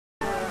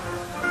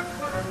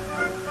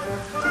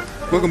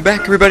Welcome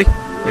back, everybody.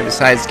 My name is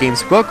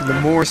Heizgames. Welcome to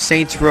more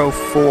Saints Row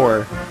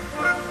 4.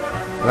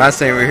 Last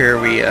time we were here,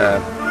 we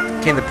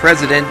became the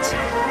president,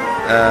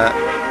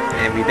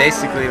 and we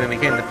basically, when we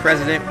became the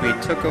president, we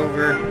took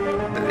over,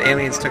 the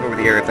aliens took over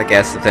the Earth, I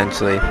guess,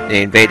 eventually.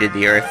 They invaded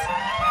the Earth,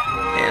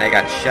 and I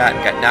got shot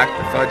and got knocked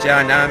the fudge out,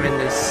 and now I'm in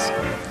this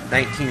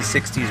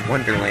 1960s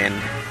Wonderland.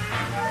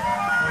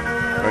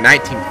 Or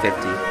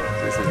 1950.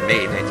 This is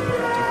May 1950.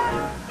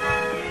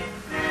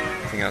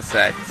 Everything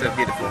outside, so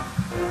beautiful.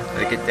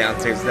 Gotta get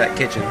downstairs to that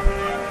kitchen.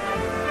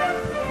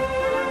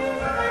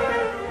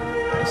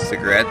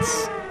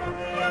 Cigarettes.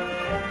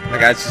 The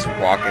guy's just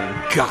walking.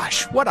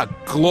 Gosh, what a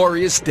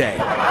glorious day.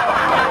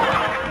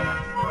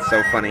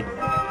 So funny.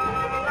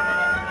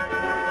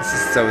 This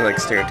is so, like,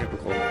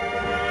 stereotypical.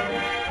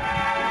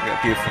 Got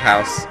a beautiful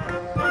house.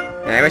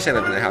 And I wish I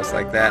lived in a house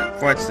like that.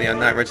 Fortunately, I'm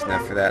not rich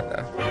enough for that,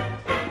 though.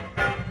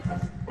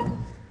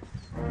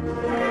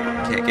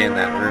 Can't get in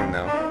that room,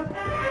 though.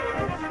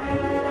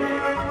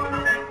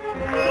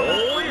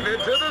 Leave it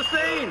to the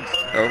Saints.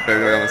 Oh,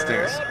 they're on the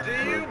stairs. Brought to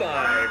you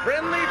by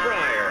Friendly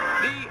Fryer,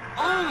 the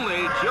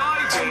only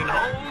choice in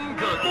home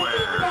cookware.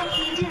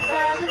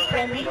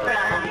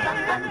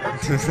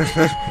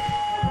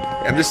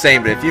 I'm just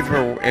saying, but if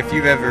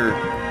you've ever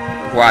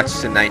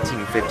watched the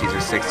 1950s or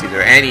 60s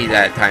or any of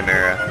that time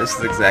era, this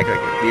is exactly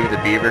like Leave It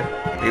to Beaver.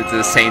 Leave It to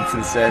the Saints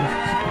instead.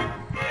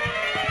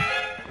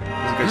 It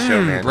was a good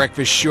show, man.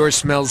 Breakfast sure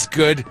smells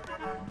good.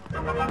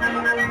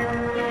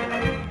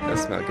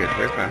 Does smell good.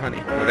 Where's my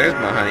honey? Oh, there's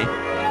my honey.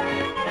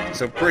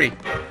 So pretty.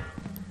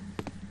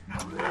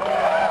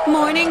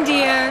 Morning,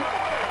 dear.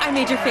 I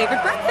made your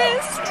favorite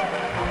breakfast.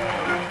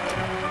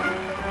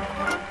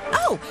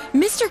 Oh,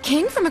 Mr.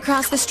 King from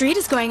across the street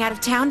is going out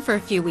of town for a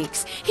few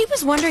weeks. He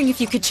was wondering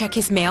if you could check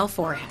his mail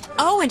for him.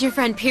 Oh, and your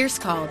friend Pierce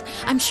called.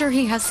 I'm sure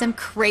he has some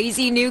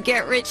crazy new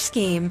get-rich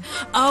scheme.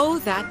 Oh,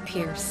 that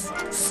Pierce.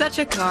 Such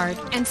a card.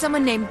 And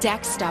someone named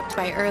Dex stopped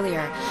by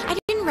earlier. I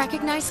didn't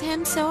recognize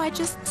him, so I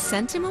just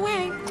sent him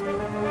away.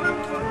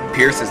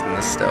 Pierce is in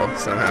this still,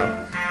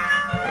 somehow.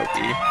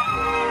 Okay.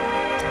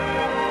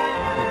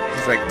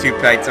 He's like 2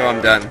 bites, oh,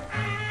 I'm done.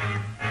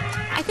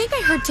 I think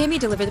I heard Timmy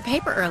deliver the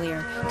paper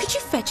earlier. Could you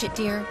fetch it,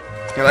 dear?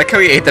 I like how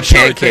he ate the Sure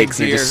pancakes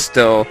thing, and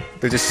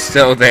they're just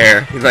still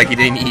there. He's like he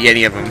didn't eat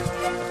any of them.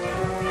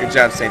 Good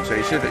job, Saint Show.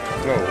 You should have.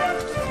 Whoa.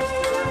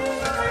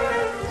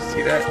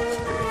 See that?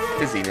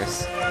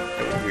 Fizziness.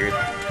 That was weird.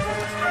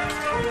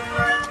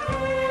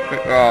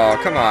 Oh,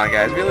 come on,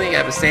 guys. Really? I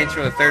have a Saint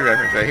Show the Third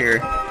reference right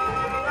here.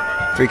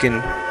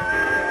 Freaking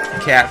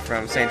cat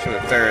from Saint Show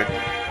the Third.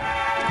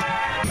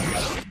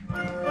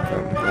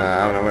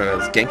 I don't know what it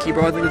was. Genki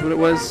Ball, I think is what it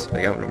was.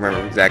 Like, I don't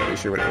remember exactly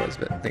sure what it was,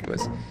 but I think it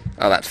was.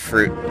 Oh, that's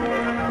fruit.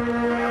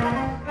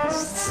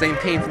 It's the same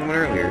pain from the one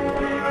earlier.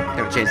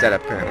 Haven't changed that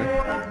up, apparently.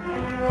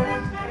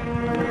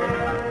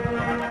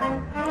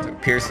 So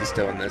Pierce is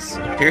still in this.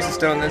 Pierce is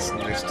still in this, and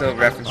there's still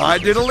references. I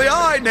diddly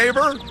eye,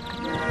 neighbor.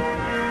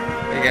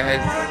 Hey,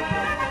 guys.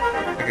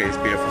 Look at these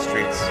beautiful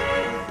streets.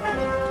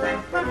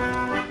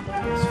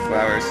 These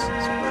flowers.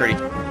 So pretty.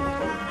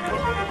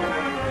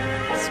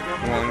 This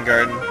lawn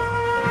garden.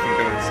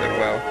 Doing so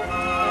well.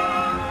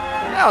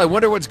 Well, I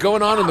wonder what's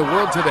going on in the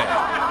world today.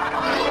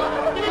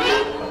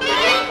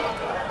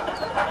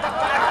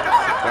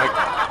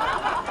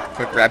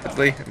 Click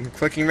rapidly. I'm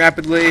clicking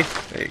rapidly.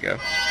 There you go.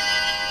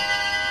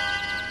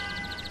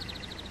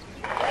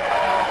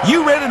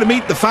 You ready to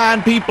meet the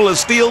fine people of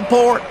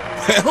Steelport?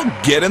 Well,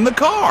 get in the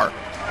car.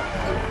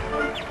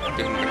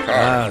 Get in the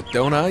car.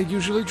 Don't I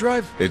usually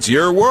drive? It's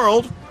your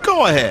world.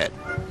 Go ahead.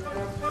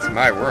 It's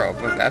my world.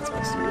 What's that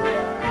supposed to be?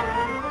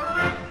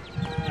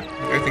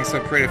 Everything's so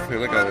pretty if we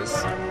look at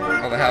this.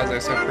 All the houses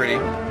are so pretty.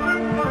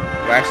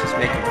 Wax is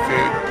making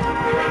food.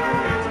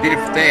 It's a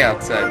beautiful day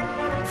outside.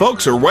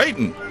 Folks are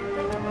waiting.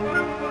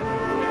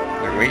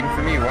 They're waiting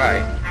for me.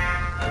 Why?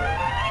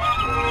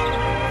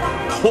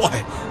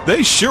 Boy,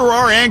 they sure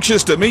are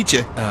anxious to meet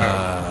you.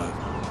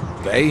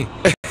 They?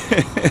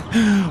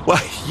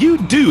 Why, you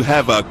do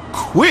have a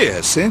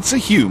queer sense of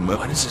humor.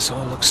 Why does this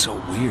all look so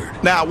weird?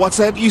 Now, what's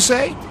that you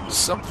say?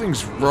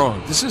 Something's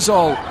wrong. This is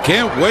all...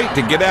 Can't wait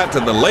to get out to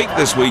the lake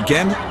this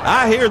weekend.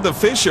 I hear the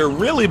fish are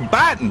really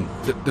biting.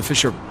 The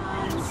fish are...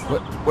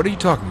 What are you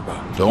talking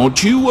about?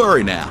 Don't you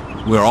worry now.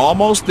 We're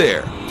almost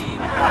there.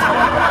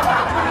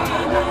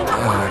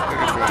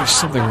 There's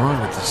something wrong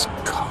with this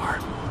car.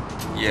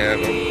 Yeah,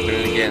 we'll do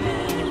it again.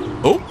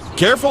 Oh,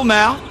 careful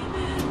now.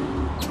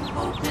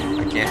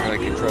 I can't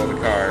really control the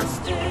car.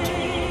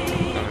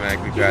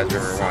 Automatically drives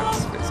wherever it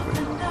wants,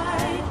 basically.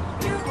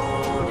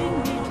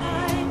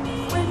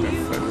 What the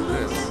fuck is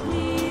this?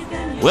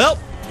 Well,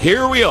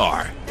 here we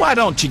are. Why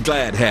don't you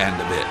glad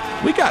hand a bit?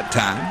 We got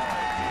time.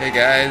 Hey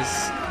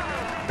guys.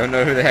 Don't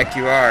know who the heck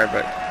you are,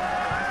 but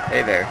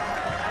hey there.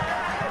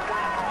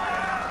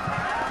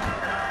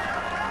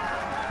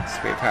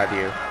 Sweet, how do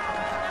you?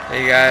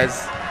 Hey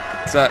guys.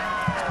 What's up?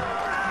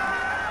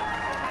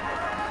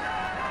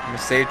 I'm a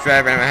safe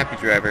driver and I'm a happy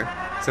driver.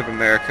 What's up,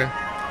 America?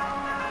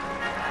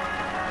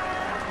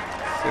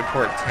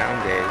 Support town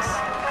days.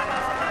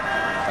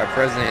 Our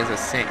president is a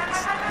saint.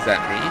 Is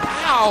that me?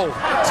 Ow!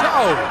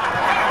 Toe!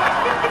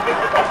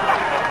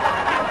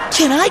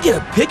 Can I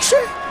get a picture?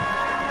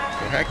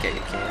 Well, heck yeah,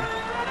 you can.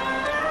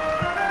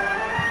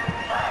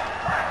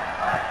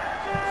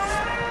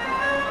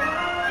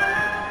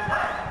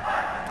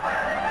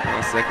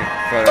 One second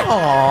photo.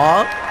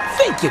 Aw,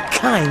 thank you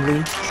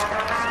kindly.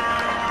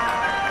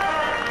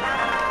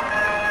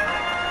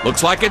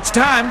 Looks like it's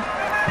time.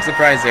 I'm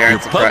surprised they Your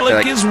aren't public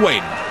like, is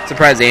waiting.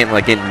 surprised they ain't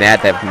like getting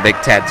mad that big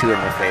tattoo on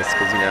my face,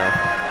 because you know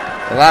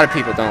a lot of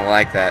people don't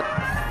like that.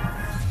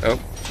 Oh,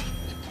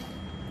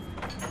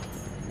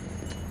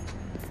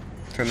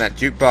 turn that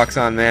jukebox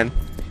on, man.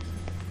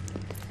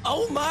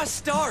 Oh my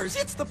stars,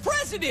 it's the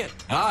president!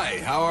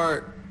 Hi, how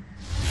are...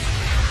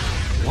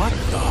 What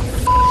the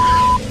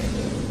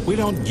f? We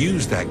don't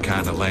use that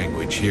kind of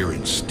language here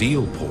in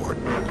Steelport.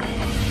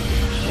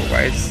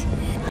 Why is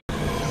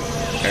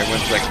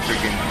everyone's like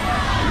freaking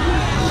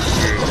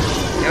weird?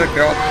 You know,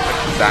 they're all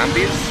like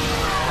zombies.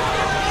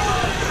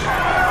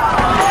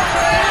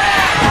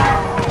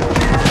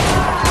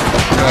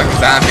 They're like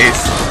zombies,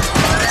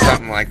 or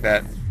something like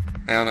that.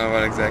 I don't know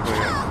what exactly.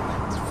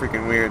 It's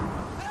freaking weird.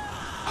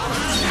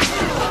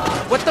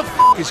 What the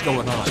f*** is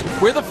going on?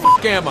 Where the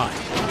f*** am I?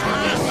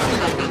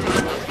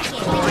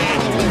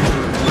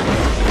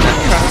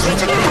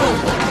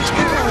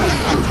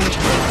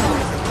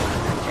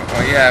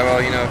 Oh yeah, well,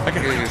 you know, I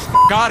gotta really get just the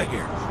f*** out of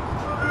here.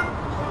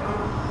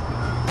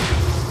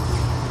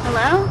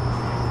 Hello?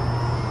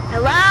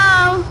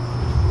 Hello?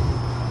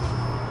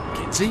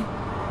 Kinsey?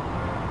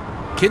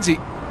 Kinsey,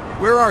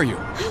 where are you?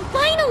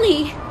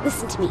 Finally!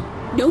 Listen to me.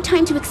 No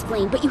time to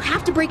explain, but you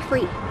have to break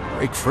free.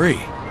 Break free?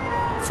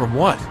 From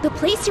what? The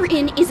place you're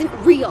in isn't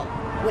real.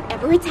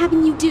 Whatever it's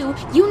having you do,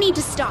 you need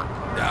to stop.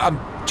 I'm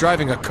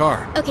driving a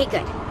car. Okay,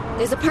 good.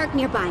 There's a park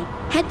nearby.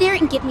 Head there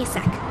and give me a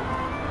sec.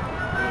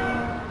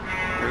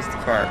 Where's the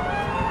park?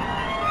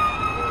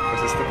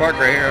 Is this the park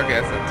right here? Okay,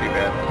 that's not too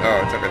bad.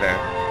 Oh, it's over there.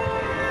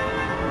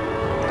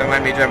 Don't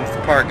mind me driving to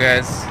the park,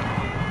 guys.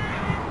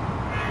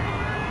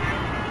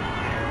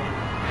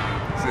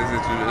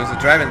 There's a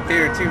drive-in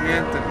theater too,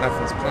 man.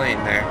 Nothing's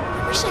playing there.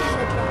 I wish I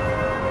had a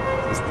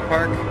drive. Is this the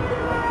park?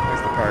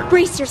 Where's the park?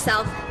 Brace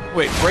yourself.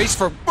 Wait, brace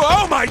for...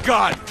 Oh my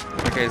god!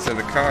 Okay, so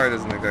the car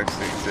doesn't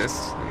actually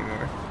exist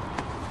anymore.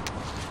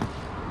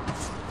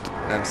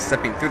 And I'm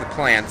stepping through the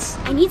plants.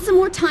 I need some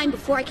more time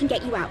before I can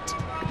get you out.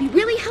 It'd be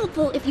really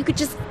helpful if you could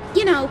just,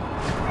 you know,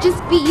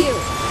 just be you.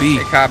 B.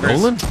 Hey, coppers.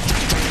 Nolan?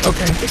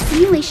 Okay. The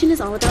simulation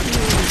is all about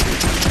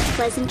nuances.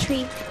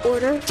 Pleasantry,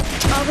 order,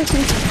 all the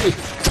things you hate.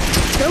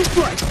 Go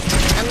forth.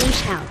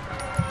 Unleash hell.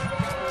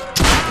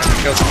 Let's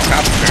kill some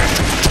cops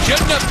apparently.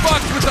 Shouldn't have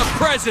fucked with the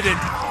president!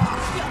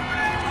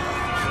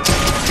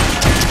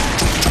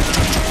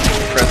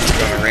 The president's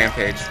going on a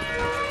rampage. You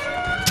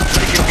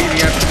can beat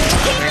me up.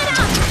 Keep it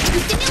up! The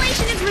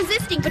simulation is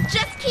resisting, but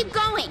just keep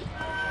going!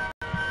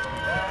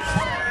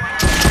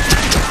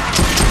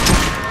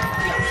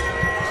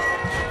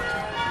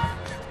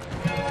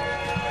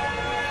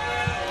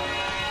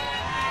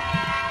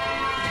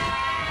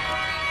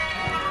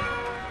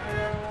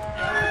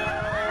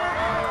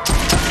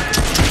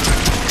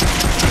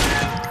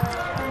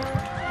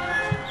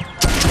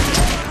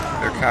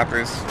 They're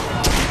coppers.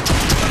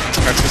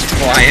 Cops just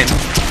flying.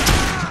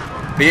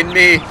 Beating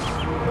me.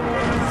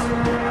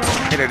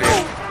 Hit it in.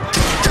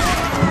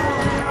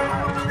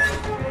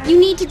 You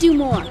need to do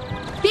more.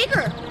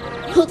 Bigger!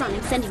 Hold on,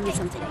 I'm sending you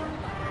something.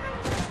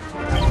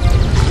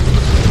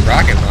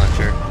 Rocket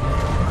launcher.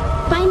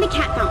 Find the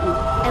cat fountain.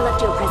 I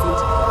left you a present.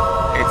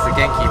 It's the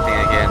Genki thing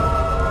again.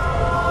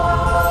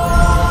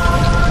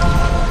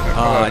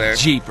 Hello Aw, there.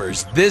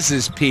 jeepers. This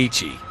is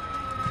peachy.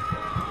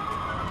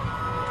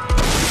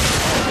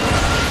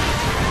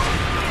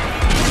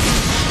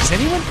 Is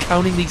anyone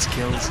counting these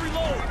kills?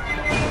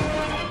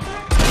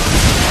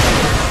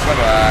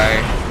 Bye-bye.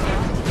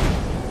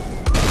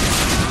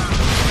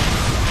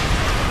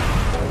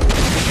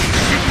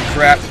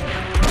 Crap.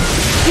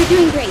 You're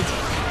doing great.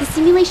 The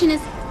simulation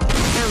is... Oh,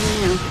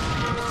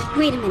 no.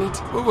 Wait a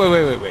minute.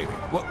 Wait.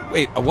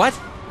 Wait, a what?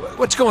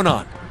 What's going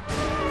on?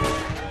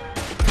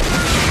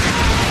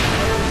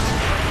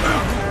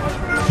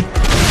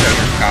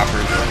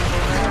 Coppers.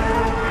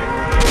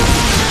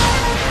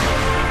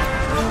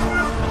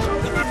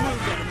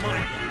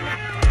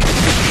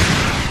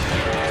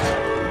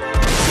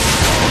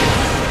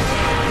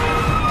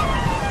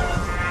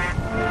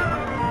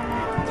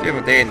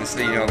 Beautiful day in the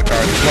city, you know, the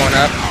cars are blowing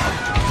up.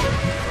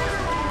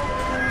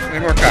 Any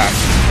more cops?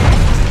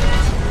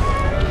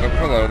 Oh,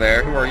 hello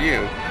there. Who are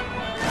you?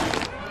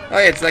 Oh,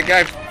 yeah, it's that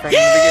guy from the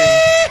beginning.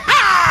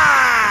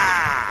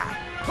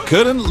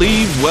 Couldn't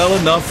leave well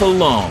enough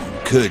alone,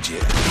 could you?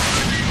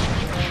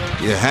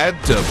 You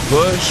had to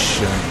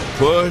push and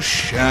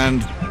push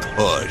and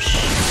push.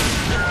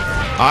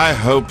 I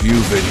hope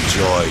you've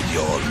enjoyed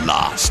your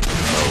last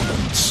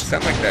moments.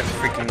 Sound like that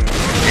freaking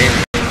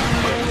alien.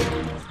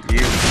 You,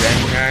 Ben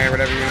guy, or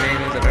whatever your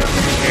name is. I don't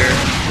know here.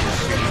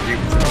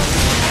 You're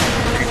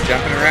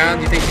jumping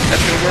around. You think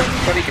that's gonna work,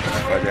 buddy? Get the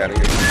fudge out of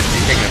here.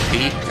 You taking a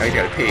pee? Oh, you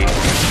gotta pee.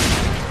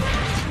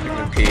 Taking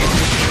a pee.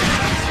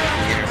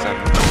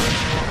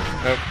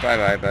 Oh,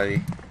 bye-bye,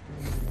 buddy.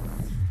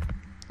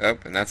 Oh,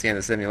 and that's the end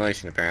of the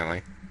simulation,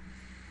 apparently.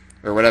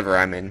 Or whatever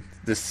I'm in.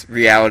 This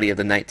reality of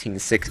the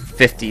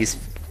 1950s.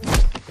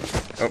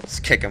 Oh, let's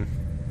kick him.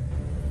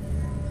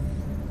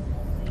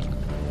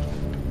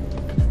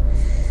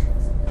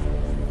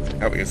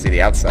 Oh, we can see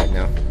the outside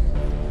now.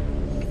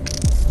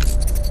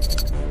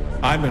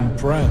 I'm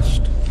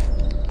impressed.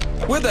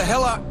 Where the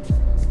hell are...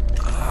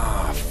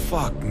 Ah,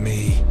 fuck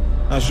me.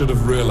 I should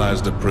have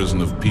realized a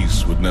prison of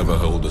peace would never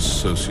hold a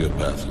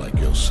sociopath like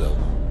yourself.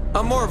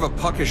 I'm more of a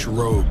puckish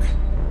rogue.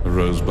 A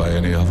rose by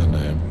any other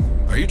name.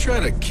 Are you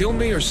trying to kill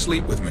me or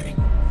sleep with me?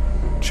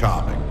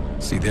 Charming.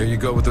 See, there you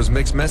go with those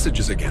mixed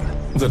messages again.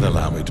 Then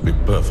allow me to be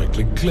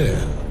perfectly clear.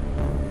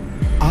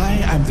 I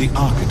am the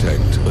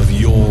architect of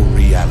your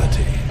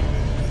reality.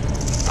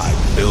 I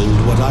build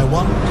what I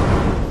want.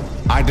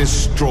 I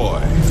destroy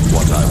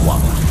what I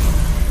want.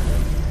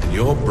 And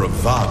your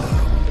bravado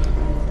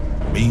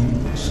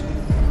means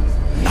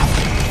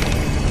nothing.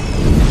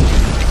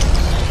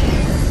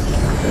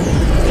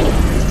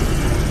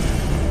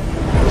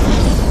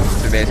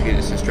 So basically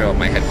just destroy all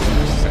my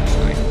headquarters,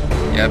 essentially.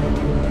 Yep.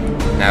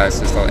 Now it's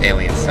just all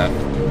alien stuff.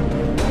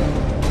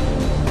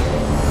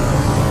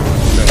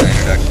 So the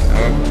introduction.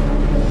 Oh.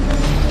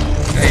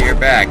 Hey, you're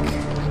back.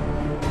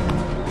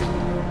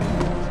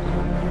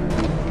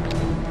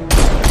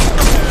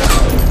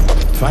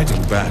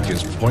 Fighting back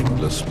is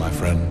pointless, my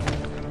friend.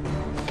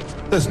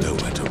 There's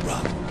nowhere to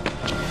run.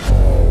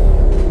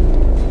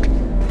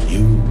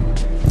 You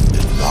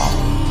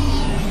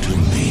belong to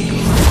me.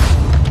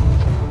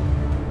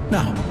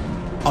 Now,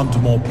 on to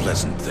more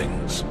pleasant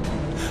things.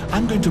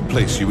 I'm going to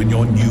place you in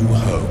your new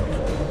home.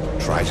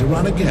 Try to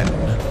run again,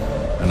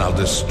 and I'll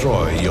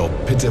destroy your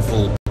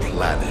pitiful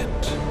planet.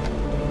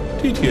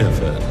 Did you hear?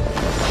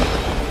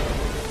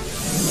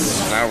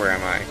 Now where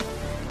am I?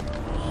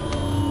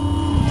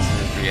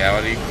 This is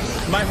reality.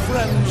 My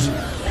friends,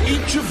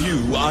 each of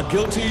you are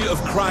guilty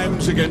of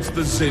crimes against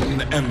the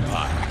Zin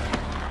Empire.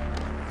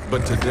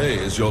 But today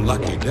is your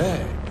lucky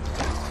day.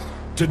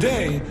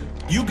 Today,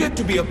 you get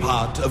to be a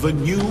part of a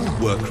new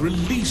work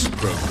release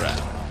program.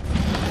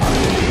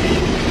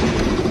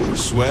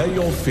 Swear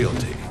your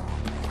fealty,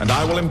 and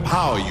I will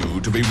empower you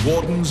to be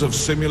wardens of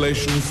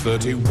Simulation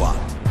 31.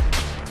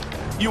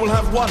 You will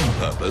have one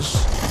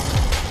purpose: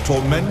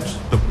 torment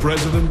the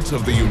President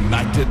of the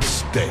United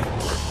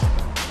States.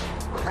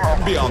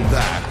 Beyond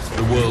that,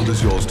 the world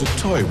is yours to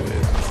toy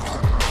with.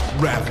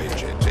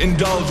 Ravage it,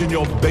 indulge in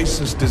your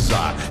basest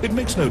desire. It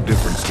makes no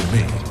difference to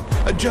me.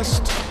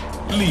 Just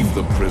leave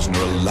the prisoner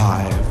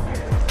alive.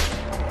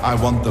 I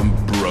want them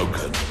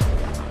broken,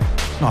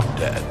 not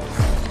dead.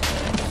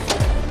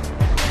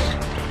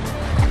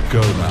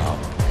 Go now,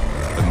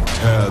 and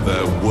tear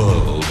their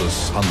world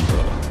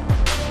asunder.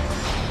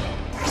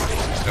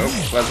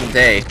 Oh, pleasant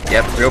day.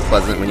 Yep, real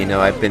pleasant when you know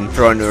I've been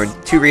thrown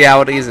into two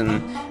realities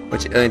and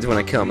which aliens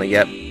want to kill me.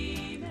 Yep.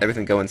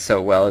 Everything going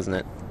so well, isn't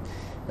it?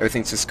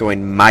 Everything's just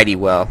going mighty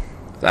well,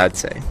 I'd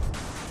say.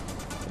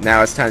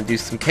 Now it's time to do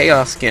some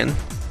chaos again.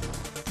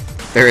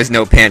 There is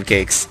no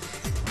pancakes.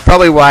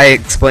 Probably why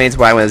it explains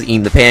why when I was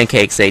eating the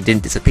pancakes they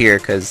didn't disappear,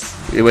 because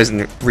it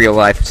wasn't real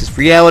life. It's just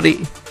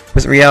reality. It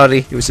wasn't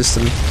reality. It was just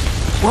some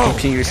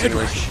continuous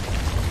simulation.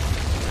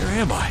 Where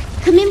am I?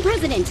 Come in,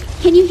 President.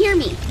 Can you hear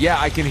me? Yeah,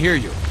 I can hear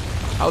you.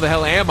 How the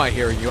hell am I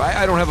hearing you?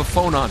 I don't have a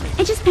phone on me.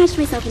 I just patched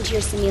myself into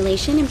your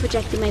simulation and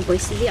projected my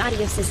voice through the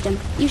audio system.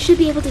 You should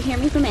be able to hear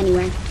me from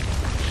anywhere.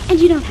 And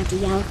you don't have to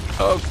yell.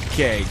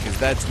 Okay, because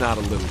that's not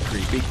a little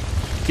creepy.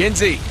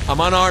 Kinsey, I'm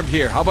unarmed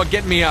here. How about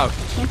getting me out?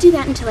 Can't do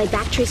that until I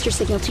backtrace your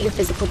signal to your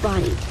physical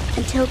body.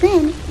 Until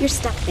then, you're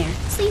stuck there,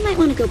 so you might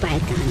want to go buy a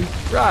gun.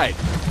 Right.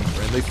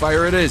 Friendly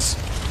fire it is.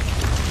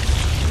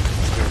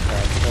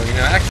 Well, you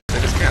know, actually,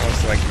 this kind of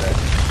looks like the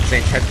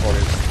Saints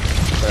headquarters,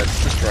 but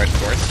it's destroyed, of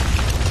course.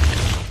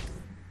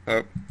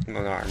 Oh, I'm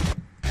unarmed.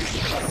 Oh.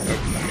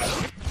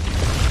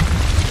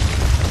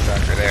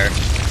 Doctor there.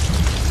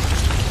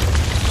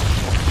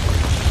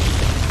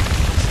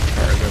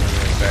 Cars over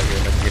the inside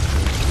here, let's get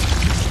some.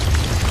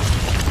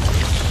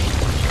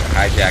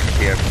 Hijack a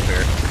vehicle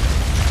there.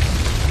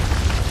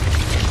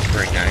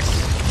 Very nice.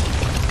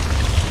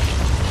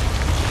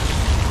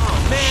 Oh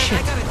man, Shit.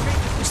 I gotta drink.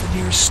 Where's the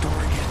nearest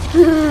store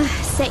again?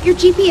 Set your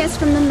GPS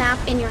from the map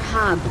in your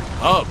hub.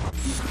 Hub.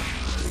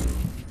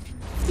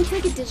 It's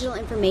like a digital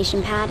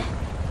information pad.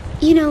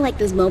 You know, like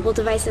those mobile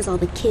devices all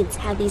the kids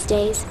have these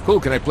days? Cool,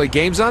 can I play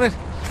games on it?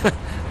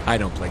 I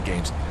don't play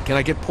games. Can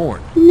I get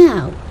porn?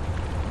 No.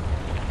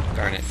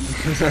 Darn it.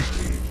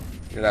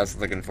 What I was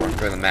looking for.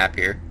 Go to the map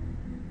here.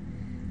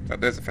 Oh,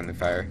 there's a friendly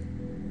fire.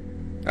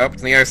 Oh,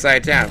 it's on the other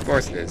side of town. Of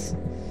course it is.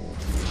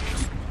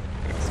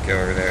 Let's go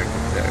over there to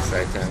the other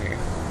side of town here.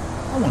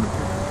 I want to.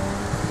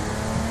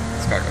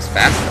 This car goes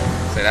fast though,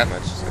 I'll say that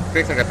much. So it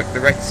feels like I picked the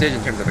right decision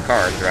in terms of the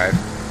car drive.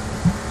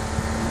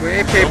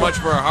 Way So people. much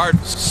for a hard...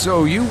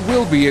 So you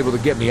will be able to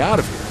get me out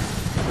of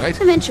here, right?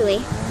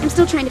 Eventually. I'm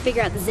still trying to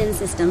figure out the Zin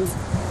systems.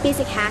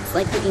 Basic hacks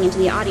like hooking into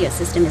the audio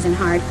system isn't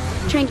hard.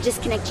 Trying to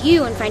disconnect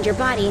you and find your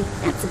body,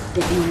 that's a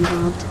bit more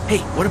involved. Hey,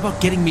 what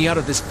about getting me out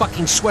of this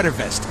fucking sweater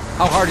vest?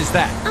 How hard is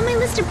that? On my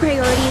list of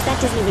priorities,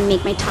 that doesn't even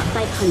make my top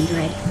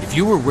 500. If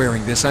you were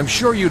wearing this, I'm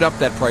sure you'd up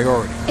that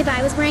priority. If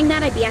I was wearing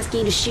that, I'd be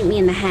asking you to shoot me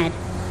in the head.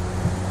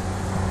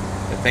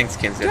 But thanks,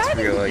 Kinsey. It's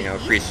real,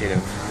 appreciative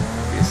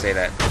of you to say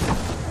that.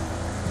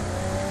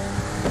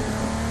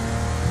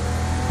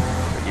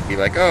 But you'd be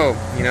like, oh,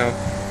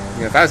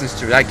 if I was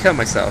stupid, I'd kill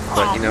myself.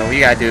 But, we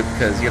gotta do it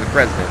because you're the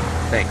president.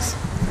 Thanks.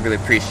 I really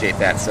appreciate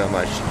that so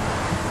much.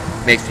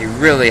 Makes me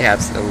really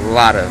have a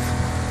lot of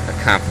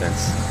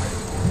confidence.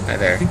 Right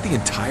there. I think the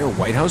entire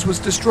White House was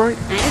destroyed?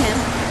 I don't know.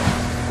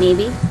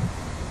 Maybe.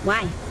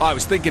 Why? I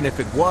was thinking if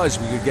it was,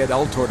 we could get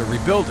Ultor to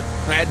rebuild it.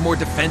 Add more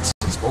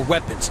defenses, more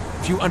weapons,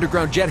 a few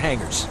underground jet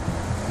hangars.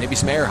 Maybe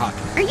some air hockey.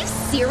 Are you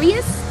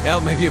serious?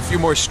 Hell, maybe a few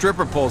more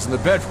stripper poles in the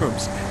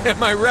bedrooms.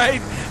 Am I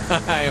right?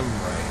 I am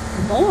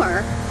right.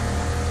 More?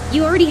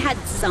 You already had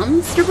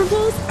some stripper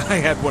poles? I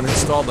had one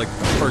installed like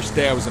the first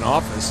day I was in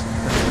office.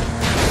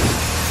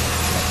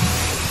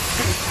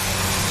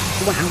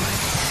 Wow.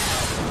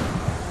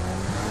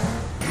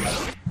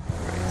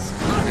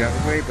 Get out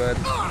of the way, bud.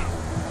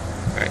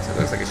 Alright, so it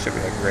looks like it should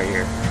be like right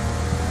here.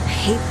 I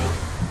hate me.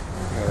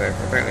 Oh, there.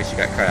 Apparently she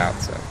got cut out,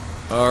 so.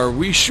 Are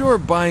we sure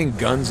buying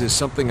guns is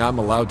something I'm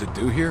allowed to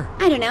do here?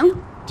 I don't know.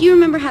 Do you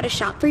remember how to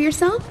shop for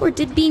yourself, or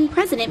did being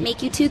president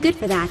make you too good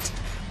for that?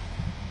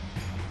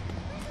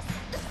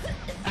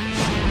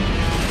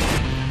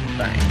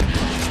 Fine.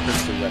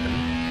 That's the weapon.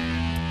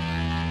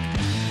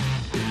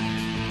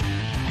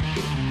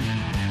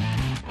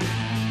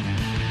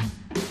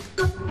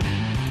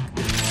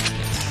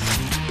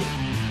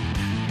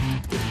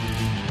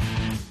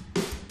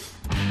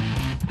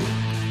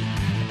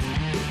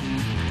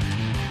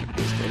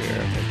 Let's go here.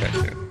 I'll take that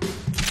too.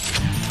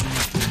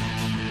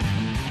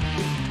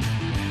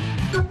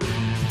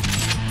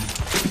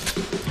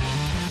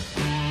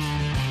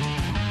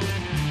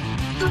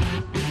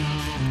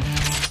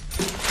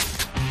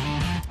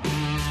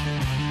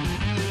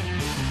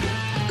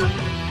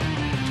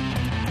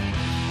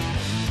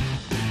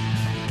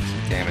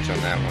 Damage on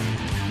that one.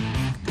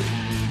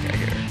 Okay,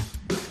 here.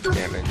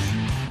 Damage.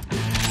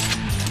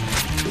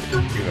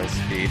 Reload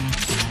speed.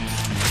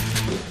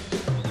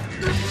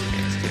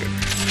 Damage too.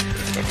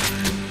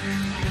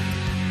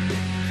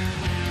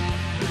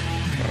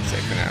 I'll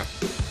save for now.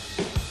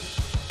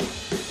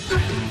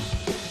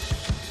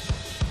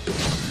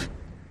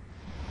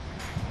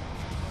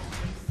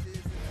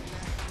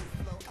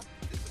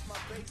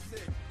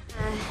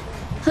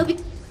 Hope you...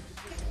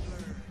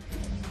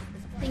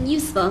 Something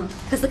useful,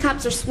 because the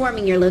cops are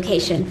swarming your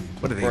location.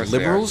 What are they, course they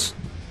liberals?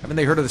 Haven't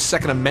they heard of the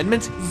Second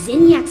Amendment?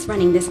 Zinyak's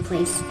running this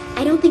place.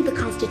 I don't think the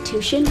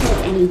Constitution has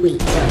any weight.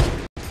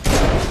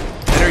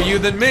 Better you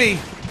than me.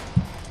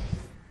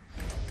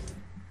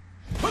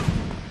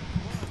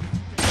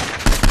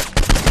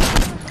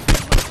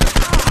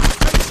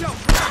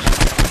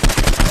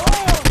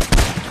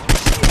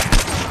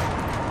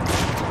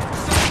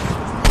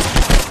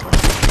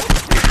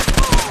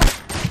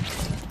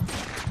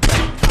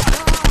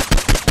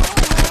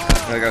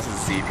 I guess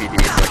it's ZPD,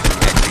 it's like the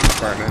next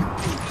department.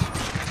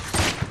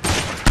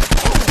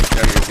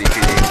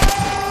 ZPD.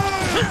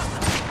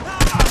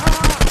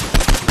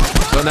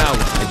 So now,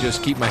 I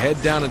just keep my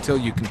head down until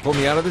you can pull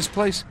me out of this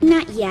place?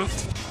 Not yet.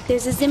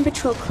 There's a Zim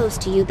patrol close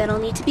to you that'll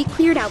need to be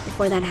cleared out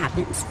before that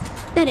happens.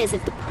 That is,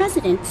 if the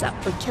president's up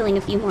for killing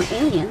a few more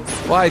aliens.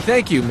 Why,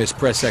 thank you, Miss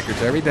Press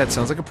Secretary. That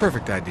sounds like a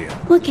perfect idea.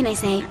 What can I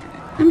say?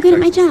 I'm good at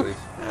my job.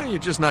 You're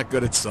just not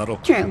good at subtle.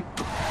 True.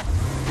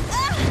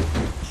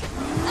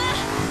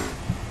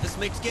 This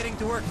makes getting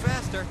to work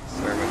faster.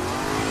 Sermon.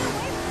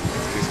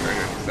 Let's do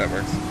starter, because that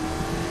works.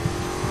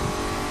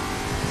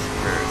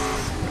 Where is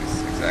this place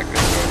exactly?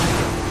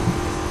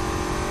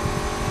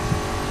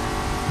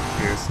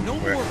 Here's No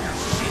where. more of your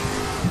shit.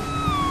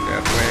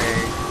 That way.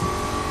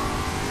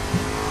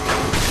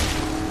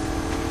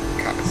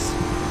 Compass.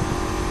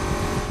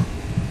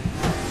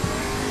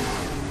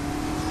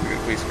 Look at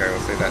the police car,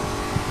 we'll say that.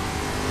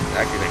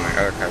 Actually, I think my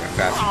other car went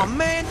faster. Oh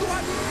man, do I...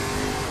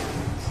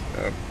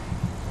 So.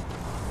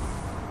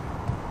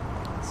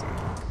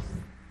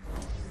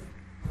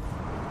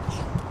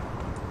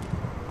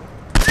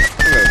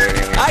 Hello there,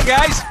 alien. Hi,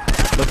 guys!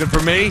 Looking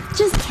for me?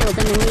 Just kill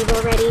them and leave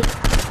already.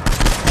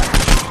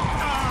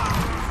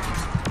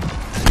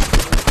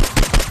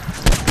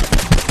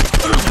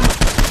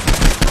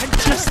 I'm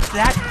just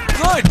that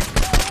good!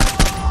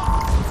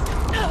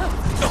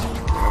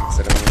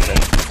 Instead of moving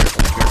that.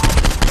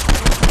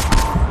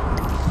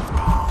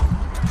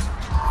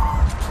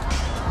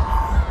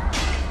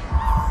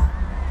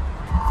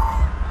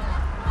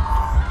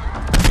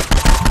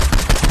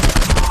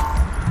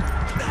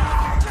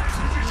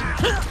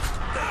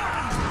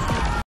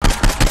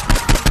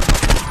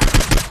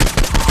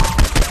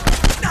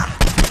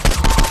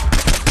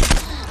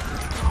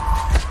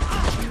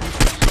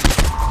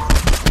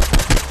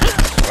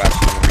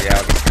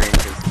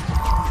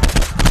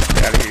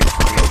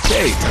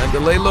 Okay, time to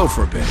lay low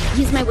for a bit.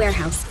 Use my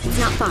warehouse. It's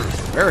not far.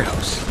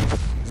 Warehouse?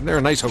 Isn't there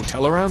a nice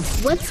hotel around?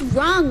 What's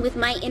wrong with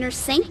my inner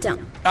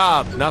sanctum?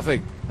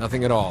 Nothing.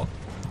 Nothing at all.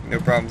 No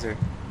problems here.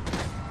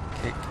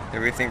 Okay,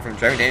 everything from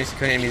driving dangerous to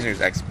killing enemies is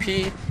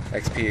XP.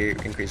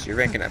 XP increases your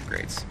rank and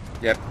upgrades.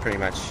 Yep, pretty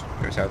much.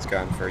 Here's how it's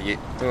gone for the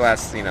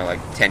last, like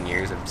 10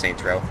 years of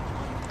Saints Row.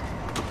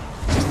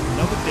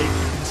 Another day in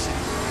the city.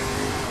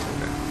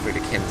 We're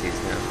to Kinsey's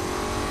now.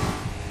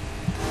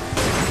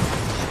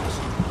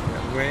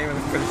 Wait, where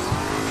the first...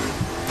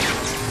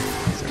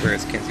 So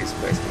where's Kinsey's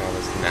place and all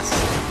this mess?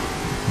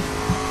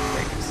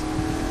 Things.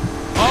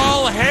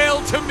 All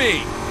hail to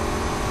me!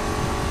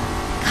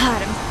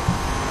 Got him.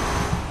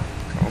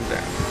 Calm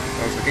down.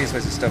 Oh, so Kinsey's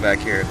place is still back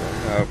here.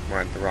 Oh, we're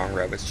on the wrong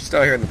road, but she's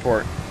still here in the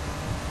port.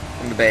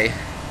 In the bay.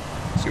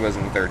 She was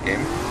in the third game.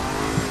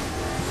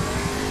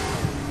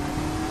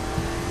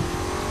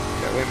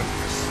 Yeah, wait a minute.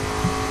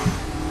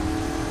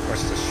 Of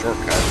course, it's a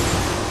shortcut.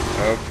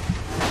 Oh.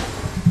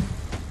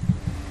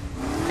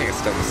 I think it's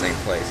still in the same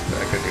place,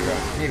 but I could be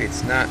wrong. Maybe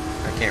it's not.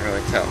 I can't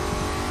really tell.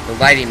 The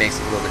lighting makes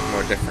it a little bit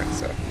more different,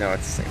 so no,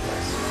 it's the same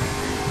place.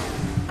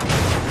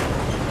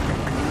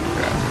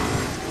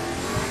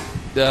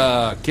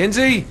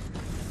 Kinsey?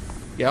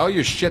 Yeah, all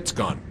your shit's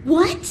gone.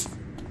 What?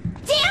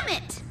 Damn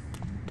it!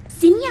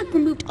 Zinyak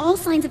removed all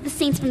signs of the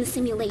Saints from the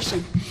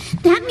simulation.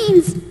 That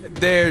means...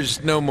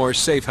 There's no more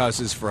safe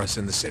houses for us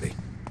in the city.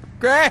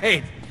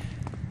 Great!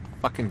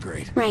 Fucking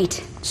great.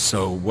 Right.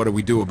 So what do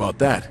we do about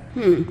that?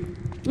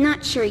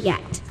 Not sure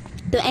yet.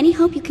 Though any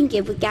help you can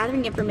give with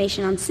gathering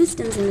information on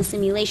systems in the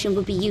simulation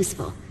would be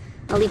useful.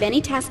 I'll leave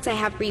any tasks I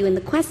have for you in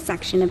the quest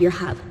section of your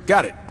hub.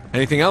 Got it.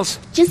 Anything else?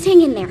 Just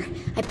hang in there.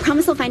 I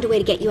promise I'll find a way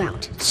to get you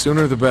out.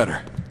 Sooner the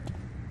better.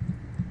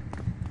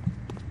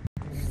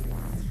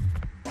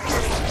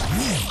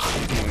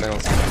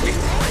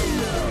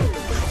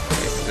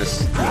 It's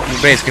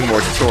just basically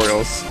more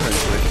tutorials,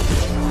 essentially.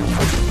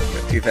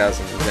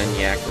 2000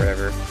 Zinyak,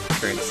 whatever.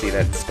 Trying to see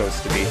that it's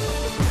supposed to be.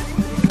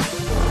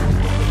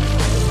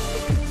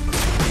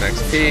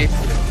 XP.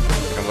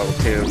 I'm level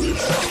 2.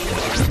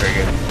 Very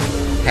good.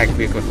 Hack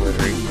vehicle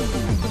delivery.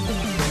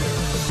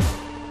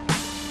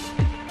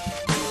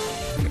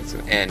 It's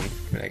an N.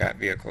 I got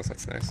vehicles,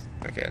 that's nice.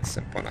 Okay, that's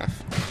simple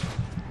enough.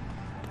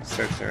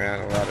 Searching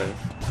around a lot of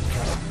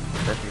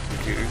broken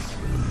computers.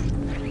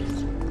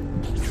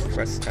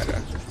 Quest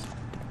title.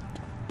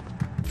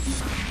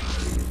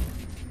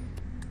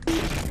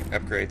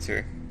 Upgrades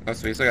here. Oh,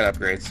 so we still got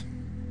upgrades.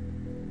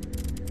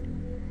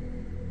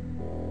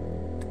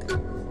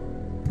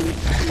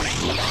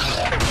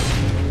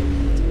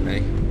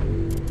 Many.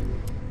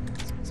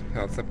 Some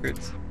health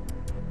upgrades.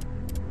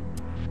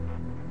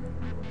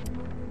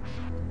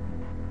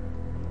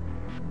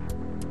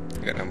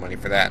 I got no money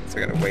for that, so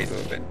I gotta wait a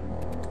little bit.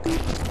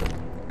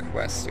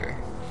 Quest here.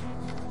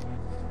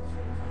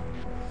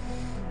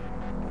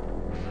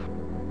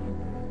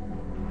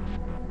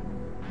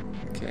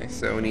 Okay,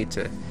 so we need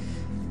to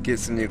get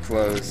some new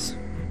clothes.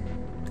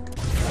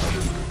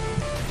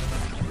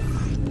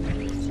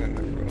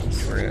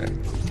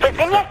 With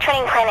Zinyak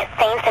turning Planet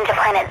Saints into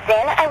Planet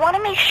Zin, I want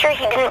to make sure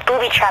he didn't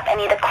booby-trap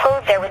any of the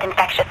clothes there with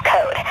infectious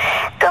code.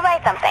 Go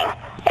buy something.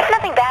 If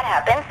nothing bad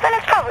happens, then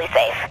it's probably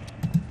safe.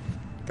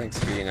 Thanks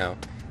for,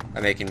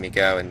 making me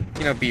go and,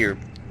 be your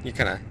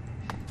kind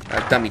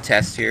of dummy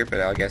test here, but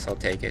I guess I'll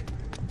take it.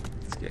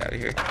 Let's get out of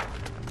here.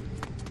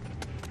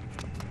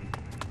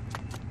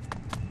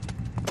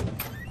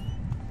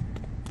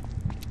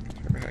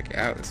 Remember how to get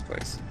out of this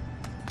place.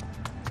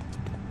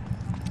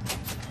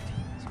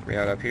 So we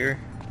out up here?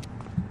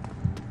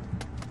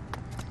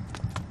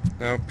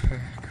 Nope.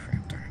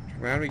 Crap, darn.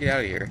 How do we get out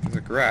of here? There's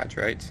a garage,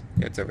 right?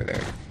 Yeah, it's over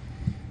there.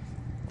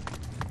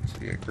 So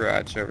we got a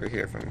garage over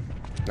here, if I'm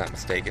not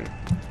mistaken.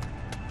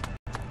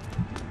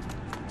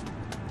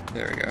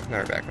 There we go. Now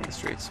we're back on the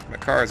streets. My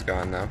car is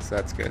gone though, so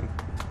that's good.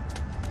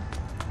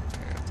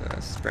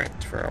 And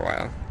sprint for a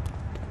while.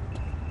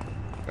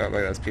 Oh, look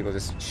at those people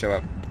just show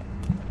up.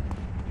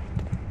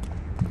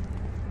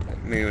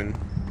 That moon,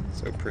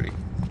 so pretty.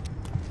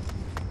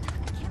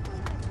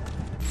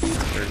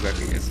 Where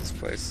exactly is this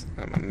place?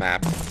 On a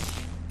map.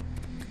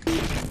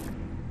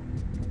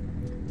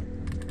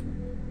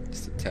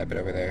 Just a tad bit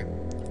over there.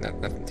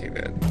 Nothing too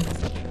bad.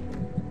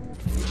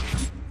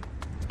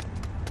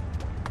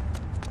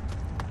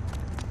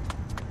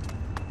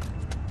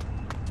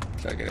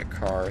 Gotta get a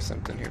car or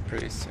something here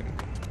pretty soon.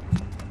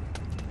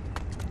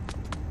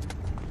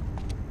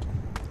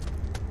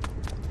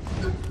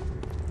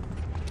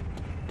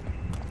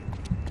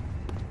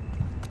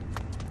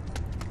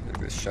 Look at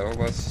this shuttle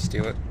bus,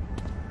 steal it.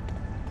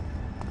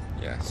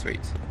 Yeah,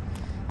 sweet.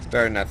 It's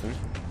better than nothing.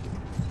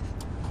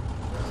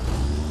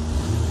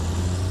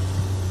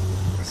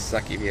 A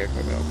sucky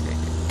vehicle, but I'll take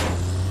it.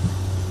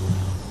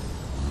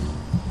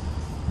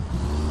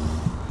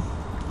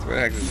 So what the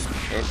heck is...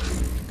 Oh.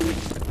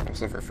 I'm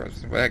so for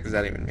first. What the heck does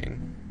that even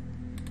mean?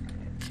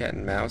 Cat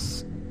and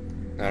mouse?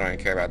 No, I don't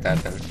even care about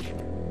that then.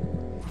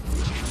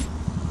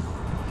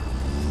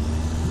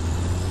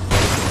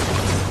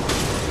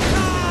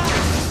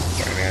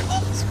 Sorry man,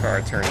 this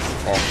car turns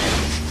awful.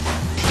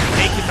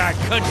 Making my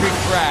country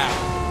proud.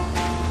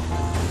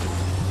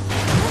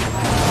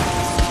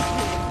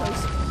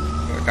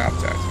 the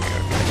cops are.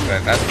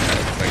 But that's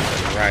like the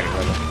variety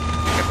level.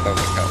 Get those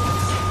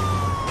colors.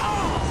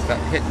 Stop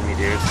hitting me,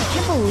 dude. I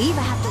can't believe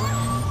I have to...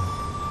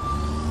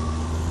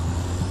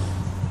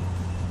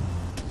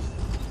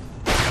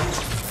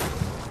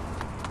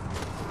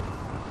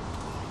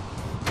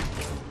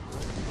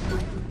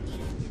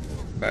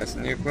 Buy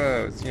some new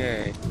clothes,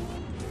 yay.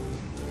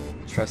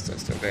 Trust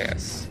us to obey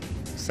us.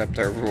 Accept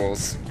our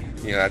rules.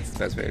 You know, that's the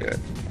best way to do it.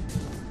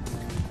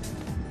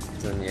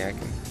 Zinyak.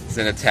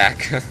 Zin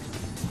attack.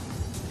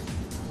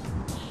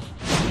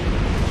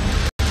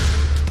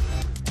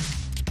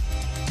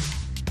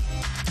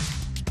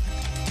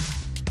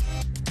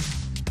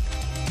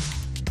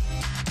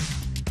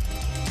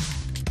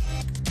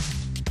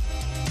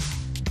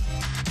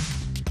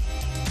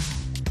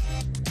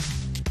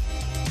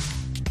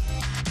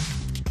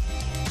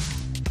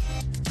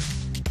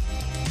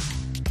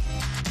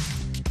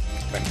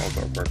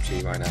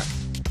 Gee, why not?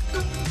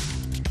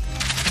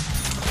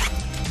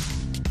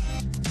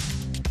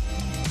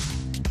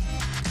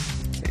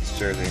 East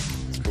Jersey,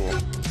 it's cool.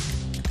 Let's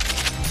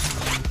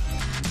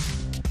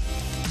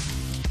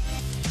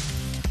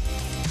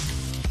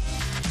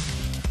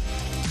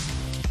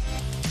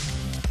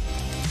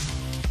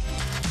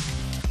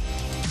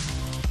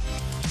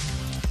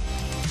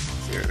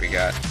see what we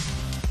got.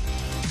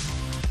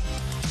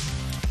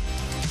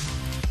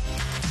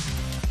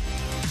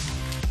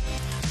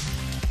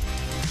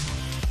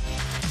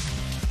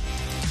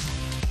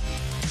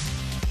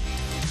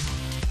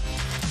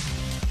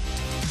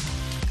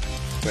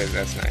 Wait,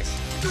 that's nice.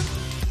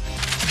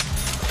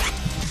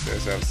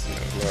 There's some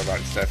lower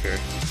body stuff here.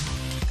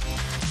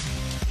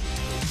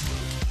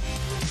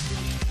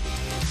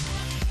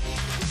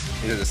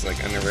 These are just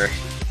like underwear.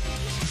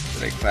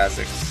 They're like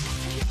classics.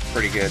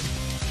 Pretty good.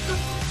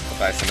 I'll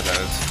buy some of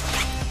those.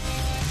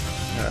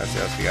 Let's see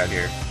what else we got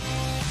here.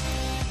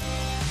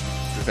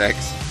 This X.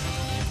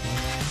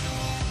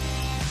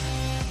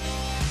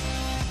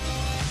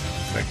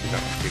 It's actually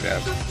not too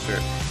bad.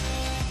 Sure.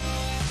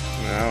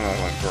 I don't know, I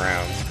want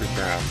brown. Screw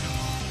brown.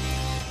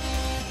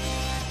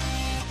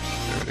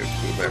 Sure, there's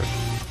blue, but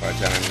by the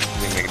time it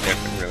doesn't make a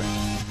difference, really.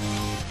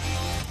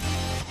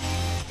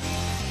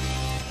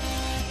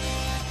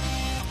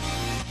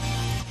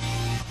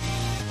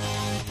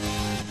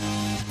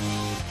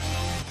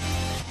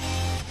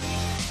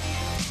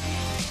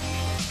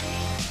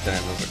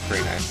 Damn, those look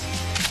pretty nice.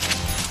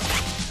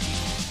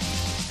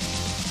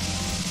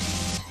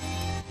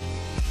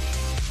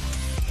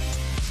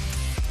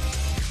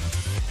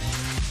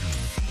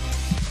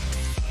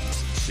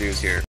 Shoes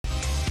here.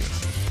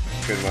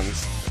 Good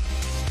ones.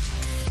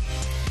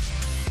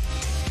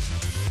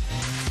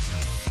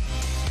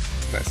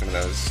 Got some of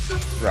those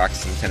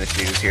rocks and tennis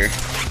shoes here.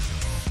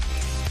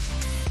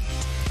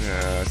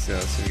 Let's see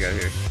what else we got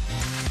here.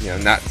 You know,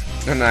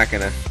 I'm not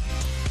gonna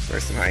wear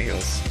some high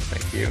heels.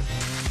 Thank you.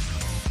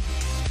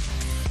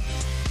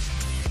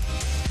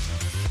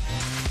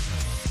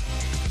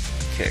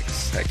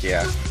 Kicks, heck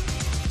yeah.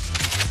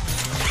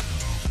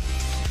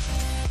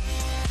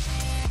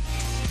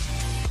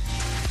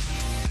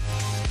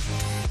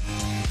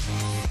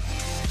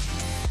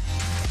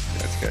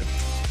 That's good.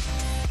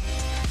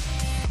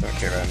 Don't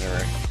care about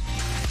underwear.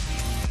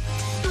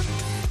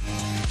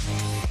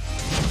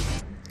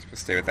 We'll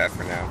stay with that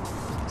for now.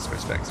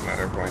 Switch back to some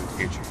other point in the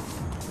future.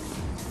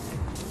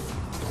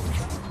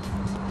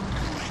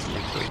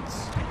 Cleats.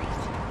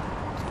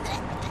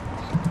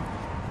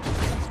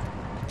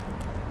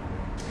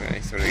 Okay,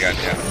 so what do we got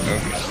now?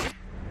 Oh.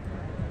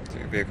 Do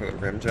your vehicle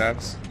with rim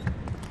jobs?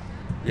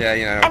 Yeah,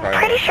 you know, I'm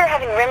pretty sure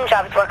having rim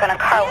jobs work on a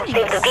car will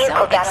save the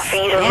vehicle data for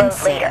you to load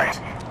later.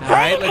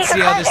 Alright, let's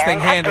see how this thing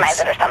handles.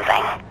 Customize it or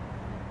something.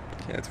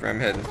 Yeah, it's where I'm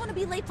heading. I want to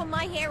be late for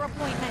my hair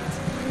appointment.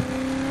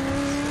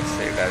 Let's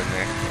save that in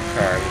there.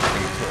 Car with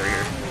inventory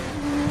here.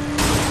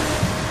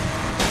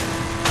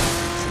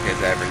 Just in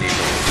case I ever need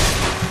one.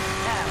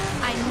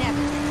 Oh, I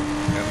never.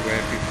 Out the way,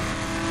 people.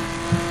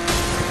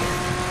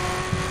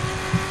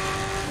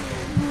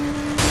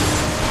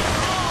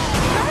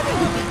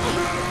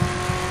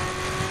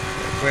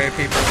 Way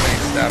people may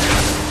stop the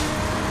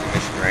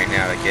mission right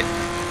now to get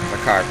my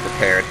car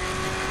prepared.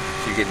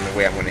 If you get in the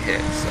way, I'm going to hit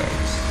it. So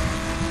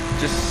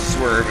just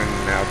swerve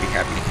and I'll be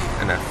happy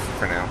enough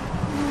for now.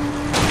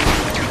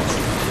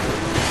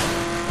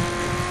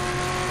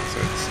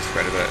 So it's just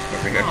right about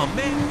over here. Oh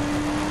man!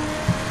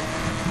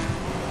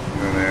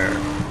 Over there.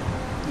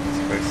 This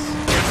place.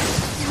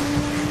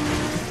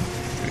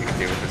 See what we can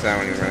do with this. I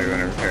don't even really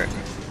want to repair it.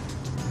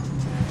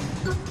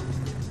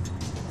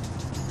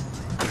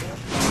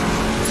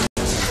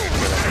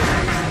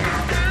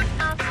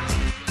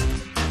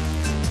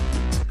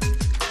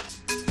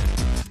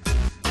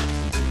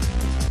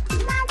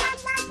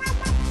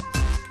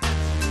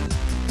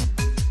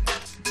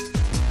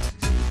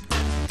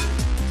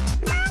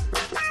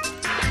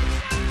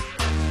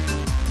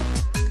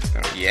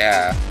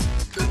 Yeah.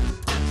 Put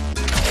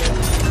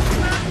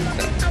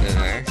that in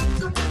there.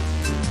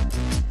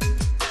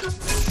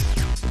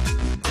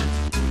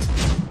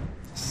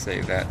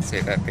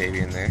 Save that baby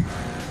in there.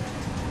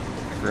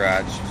 The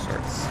garage of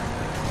sorts.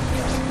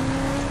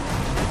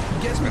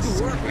 Guess we can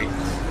work. Wait.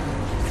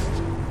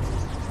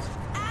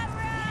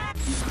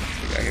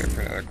 We got here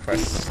for another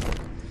quest.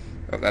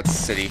 Oh, that's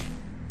city.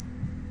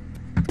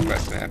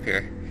 Quest map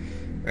here.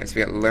 Alright, so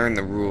we got to learn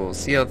the rules.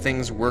 See how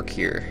things work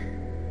here.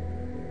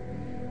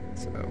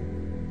 So,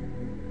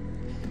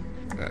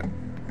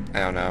 I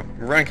don't know.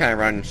 We're kind of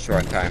running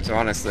short on time, so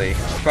honestly,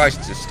 I probably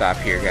should just stop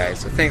here, guys.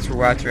 So thanks for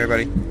watching,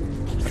 everybody.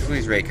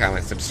 Please rate,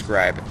 comment,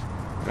 subscribe.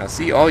 And I'll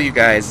see all you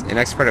guys in the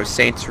next part of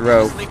Saints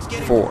Row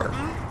 4.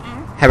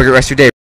 Have a good rest of your day.